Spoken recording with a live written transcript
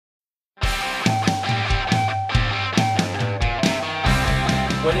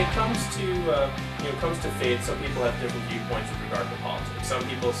when it comes to comes to faith, some people have different viewpoints with regard to politics. Some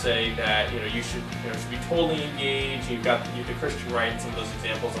people say that you should be totally engaged. You've got the Christian right in some of those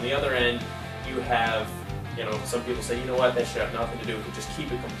examples. On the other end, you have some people say, that should have nothing to do with it. Just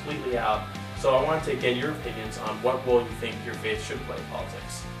keep it completely out. So I want to get your opinions on what role you think your faith should play in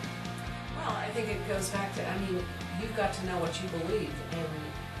politics. Well, I think it goes back to, you've got to know what you believe, and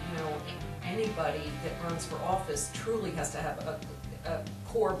anybody that runs for office truly has to have a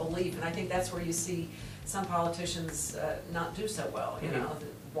core belief, and I think that's where you see some politicians not do so well.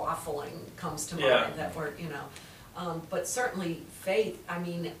 The waffling comes to mind, that word. But certainly faith.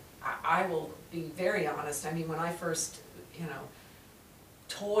 I will be very honest. When I first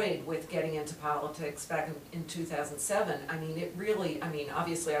toyed with getting into politics back in 2007, it really,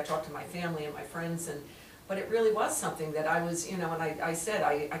 obviously I talked to my family and my friends, but it really was something that I was, and I said,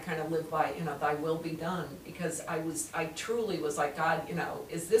 I kind of live by, thy will be done, because I truly was like, God,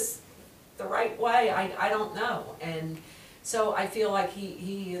 is this the right way? I don't know. And so I feel like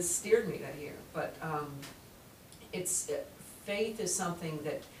he has steered me to here, but faith is something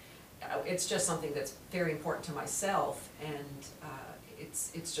that, it's just something that's very important to myself, and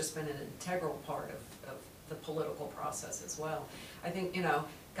it's just been an integral part of the political process as well. I think,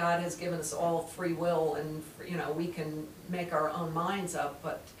 God has given us all free will, and we can make our own minds up,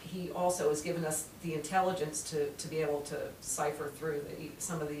 but he also has given us the intelligence to be able to cipher through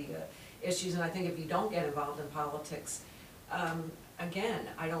some of the issues. And I think if you don't get involved in politics, again,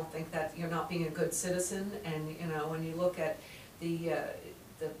 I don't think that you're not being a good citizen. And when you look at the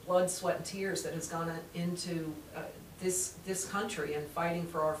blood, sweat, and tears that has gone into this country and fighting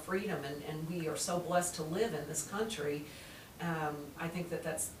for our freedom, and we are so blessed to live in this country. I think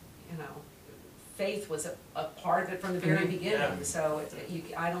that's, faith was a part of it from the very beginning. Yeah. So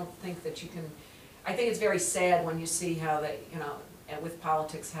I don't think that you can, I think it's very sad when you see how they, with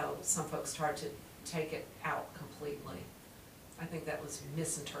politics, how some folks try to take it out completely. I think that was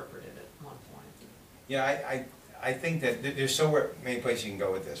misinterpreted at one point. Yeah, I think that there's so many places you can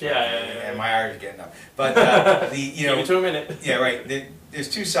go with this. Right? And my eye is getting up. But give me 2 minutes. Yeah, right. There's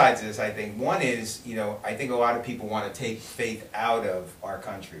two sides to this. I think one is, I think a lot of people want to take faith out of our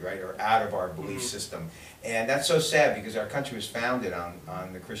country, right, or out of our belief system, and that's so sad because our country was founded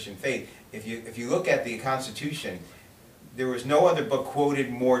on the Christian faith. If you look at the Constitution, there was no other book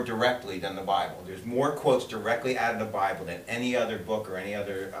quoted more directly than the Bible. There's more quotes directly out of the Bible than any other book or any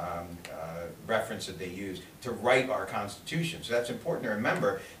other reference that they used to write our Constitution. So that's important to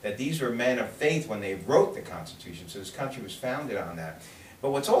remember, that these were men of faith when they wrote the Constitution. So this country was founded on that.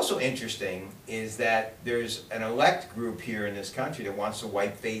 But what's also interesting is that there's an elect group here in this country that wants to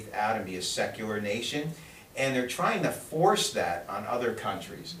wipe faith out and be a secular nation. And they're trying to force that on other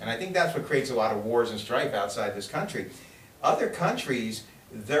countries. And I think that's what creates a lot of wars and strife outside this country. Other countries,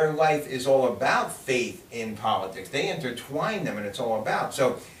 their life is all about faith in politics. They intertwine them, and it's all about.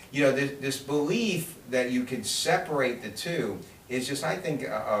 So, this belief that you can separate the two is just, I think,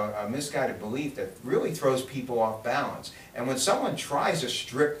 a misguided belief that really throws people off balance. And when someone tries to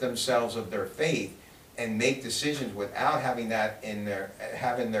strip themselves of their faith and make decisions without having that in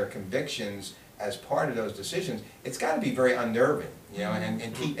having their convictions as part of those decisions, it's got to be very unnerving, and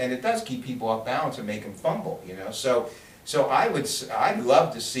it does keep people off balance and make them fumble, So I'd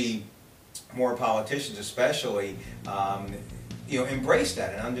love to see more politicians, especially, embrace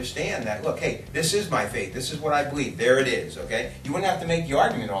that and understand that. Look, hey, this is my faith. This is what I believe. There it is. Okay, you wouldn't have to make the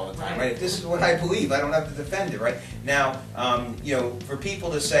argument all the time, right? If this is what I believe, I don't have to defend it, right? Now, for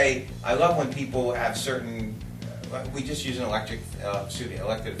people to say, I love when people have certain. We just use elected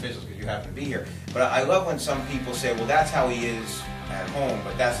officials because you happen to be here. But I love when some people say, well, that's how he is at home,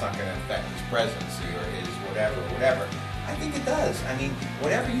 but that's not going to affect his presidency or his whatever. I think it does.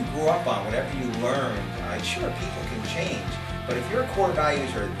 Whatever you grew up on, whatever you learned, sure, people can change. But if your core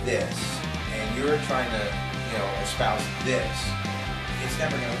values are this, and you're trying to, espouse this, it's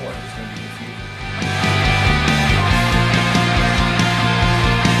never going to work. It's going to be the future.